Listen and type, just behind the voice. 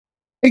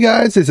Hey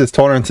guys, this is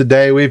Tauna, and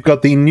today we've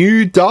got the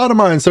new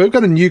Datamines. So we've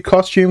got a new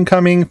costume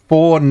coming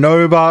for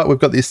Nova. We've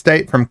got the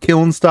estate from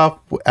Kiln stuff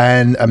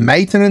and a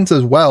maintenance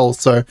as well.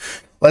 So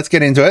let's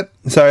get into it.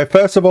 So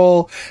first of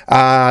all,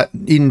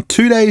 in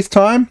 2 days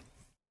time,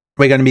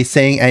 we're going to be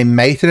seeing a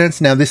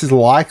maintenance. Now this is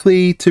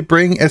likely to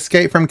bring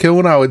Escape from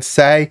Kiln, I would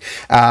say.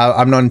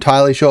 I'm not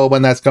entirely sure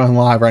when that's going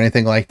live or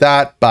anything like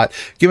that, but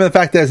given the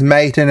fact there's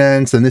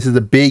maintenance and this is a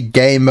big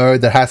game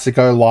mode that has to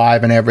go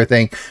live and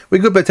everything, we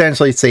could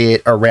potentially see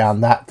it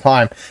around that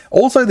time.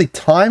 Also, the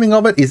timing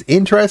of it is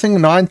interesting,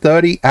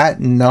 9:30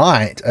 at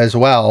night as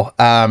well.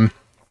 I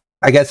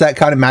guess that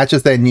kind of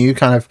matches their new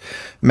kind of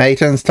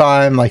maintenance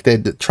time, like they're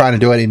trying to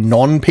do it in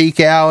non-peak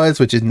hours,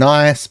 which is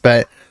nice,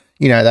 but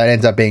you know, that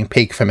ends up being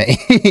peak for me,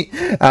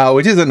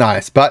 which isn't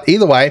nice. But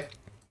either way,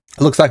 it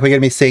looks like we're going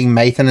to be seeing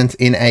maintenance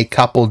in a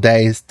couple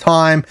days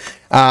time.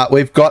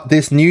 We've got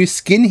this new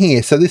skin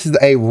here. So this is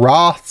a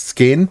Wrath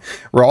skin,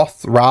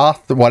 Wrath,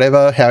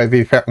 whatever, however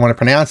you want to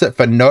pronounce it,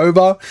 for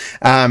Nova.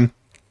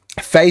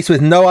 Faced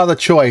with no other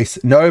choice,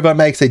 Nova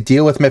makes a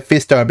deal with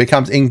Mephisto and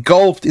becomes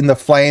engulfed in the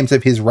flames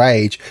of his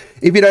rage.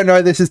 If you don't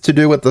know, this is to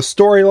do with the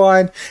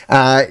storyline.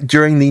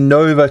 During the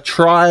Nova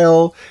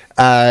trial,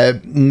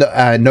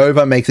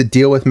 Nova makes a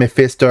deal with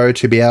Mephisto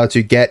to be able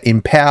to get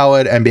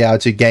empowered and be able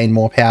to gain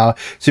more power,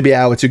 to be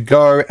able to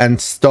go and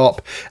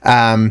stop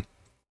Thanos,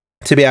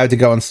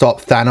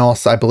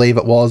 I believe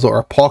it was, or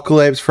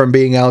Apocalypse, from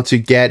being able to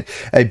get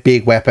a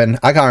big weapon.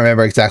 I can't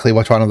remember exactly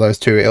which one of those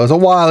two. It was a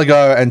while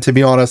ago, and to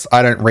be honest,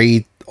 I don't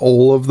read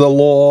all of the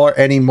lore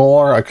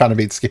anymore. I've kind of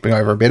been skipping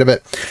over a bit of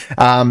it.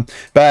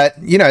 But,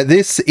 you know,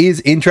 this is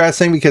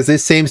interesting because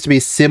this seems to be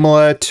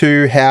similar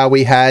to how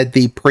we had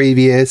the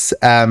previous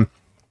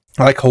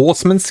like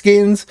horseman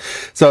skins.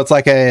 So it's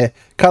like a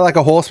kind of like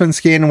a horseman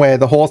skin where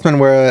the horsemen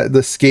were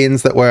the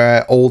skins that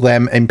were all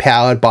them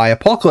empowered by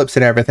Apocalypse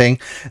and everything.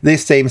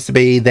 This seems to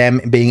be them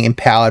being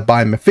empowered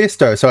by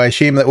Mephisto. So I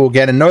assume that we'll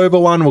get a Nova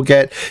one, we'll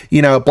get,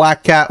 you know, a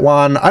Black Cat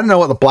one. I don't know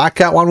what the Black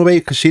Cat one will be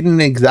because she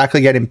didn't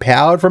exactly get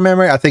empowered from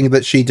memory. I think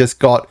that she just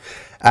got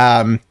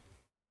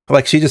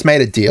like she just made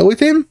a deal with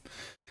him.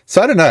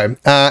 So I don't know.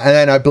 And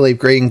then I believe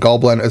Green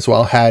Goblin as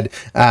well had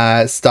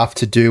stuff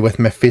to do with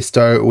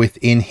Mephisto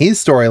within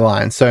his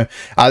storyline. So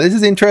this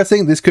is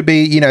interesting. This could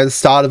be, you know, the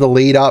start of the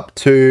lead up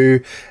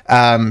to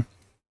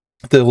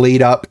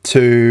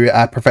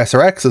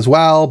Professor X as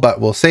well,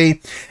 but we'll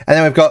see. And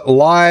then we've got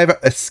live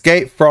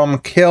Escape from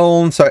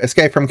Kiln. So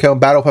Escape from Kiln,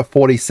 battle for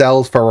 40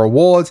 cells for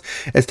rewards.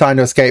 It's time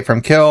to escape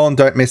from Kiln.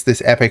 Don't miss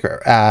this epic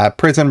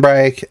prison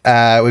break.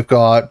 We've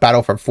got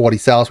battle for 40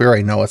 cells. We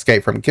already know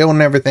Escape from Kiln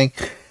and everything.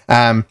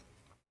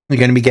 You're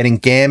going to be getting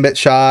Gambit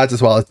shards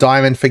as well as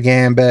Diamond for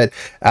Gambit,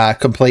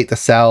 complete the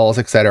cells,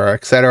 etc.,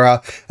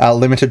 etc.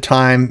 Limited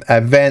time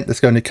event that's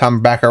going to come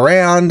back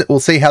around.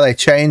 We'll see how they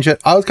change it.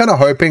 I was kind of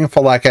hoping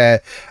for like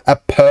a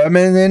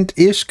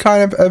permanent-ish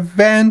kind of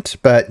event,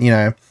 but, you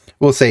know,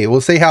 we'll see. We'll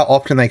see how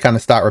often they kind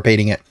of start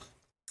repeating it.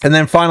 And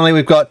then finally,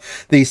 we've got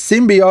the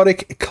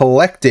Symbiotic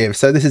Collective.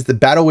 So this is the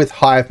battle with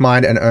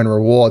Hivemind and earn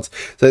rewards.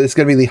 So this is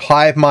going to be the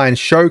Hivemind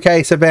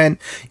showcase event.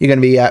 You're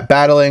going to be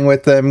battling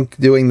with them,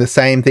 doing the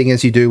same thing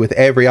as you do with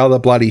every other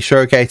bloody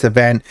showcase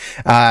event.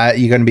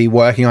 You're going to be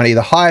working on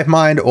either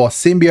Hivemind or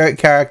Symbiote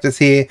characters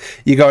here.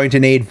 You're going to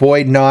need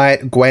Void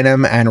Knight,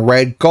 Gwenom, and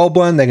Red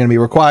Goblin. They're going to be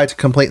required to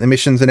complete the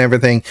missions and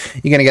everything.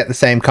 You're going to get the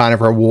same kind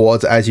of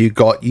rewards as you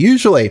got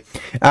usually.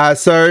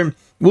 So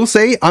we'll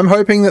see. I'm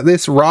hoping that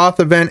this Wrath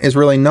event is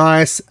really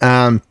nice.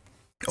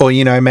 Or,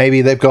 you know,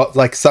 maybe they've got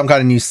like some kind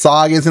of new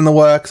sagas in the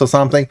works or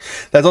something.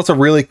 There's lots of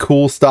really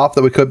cool stuff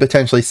that we could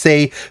potentially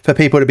see for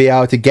people to be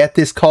able to get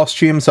this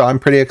costume. So I'm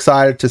pretty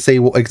excited to see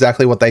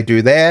exactly what they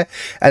do there.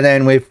 And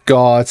then we've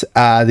got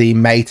the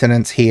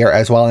maintenance here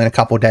as well in a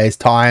couple of days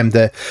time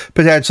to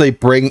potentially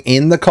bring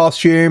in the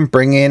costume,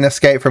 bring in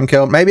Escape from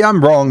Kiln. Maybe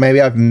I'm wrong.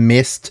 Maybe I've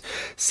missed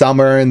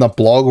somewhere in the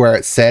blog where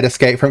it said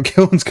Escape from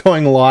Kiln's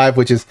going live,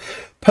 which is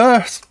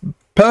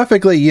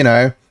perfectly, you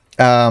know,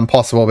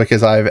 possible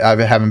because I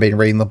haven't been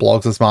reading the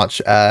blogs as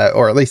much,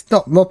 or at least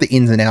not the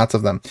ins and outs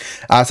of them.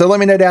 So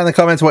let me know down in the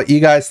comments what you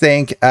guys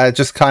think.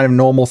 Just kind of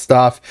normal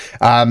stuff.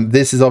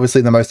 This is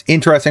obviously the most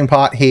interesting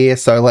part here,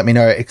 so let me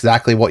know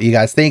exactly what you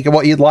guys think and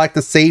what you'd like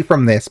to see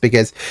from this,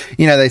 because,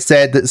 you know, they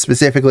said that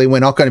specifically we're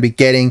not going to be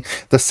getting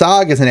the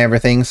sagas and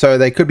everything, so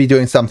they could be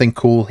doing something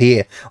cool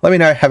here. Let me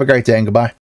know. Have a great day and goodbye.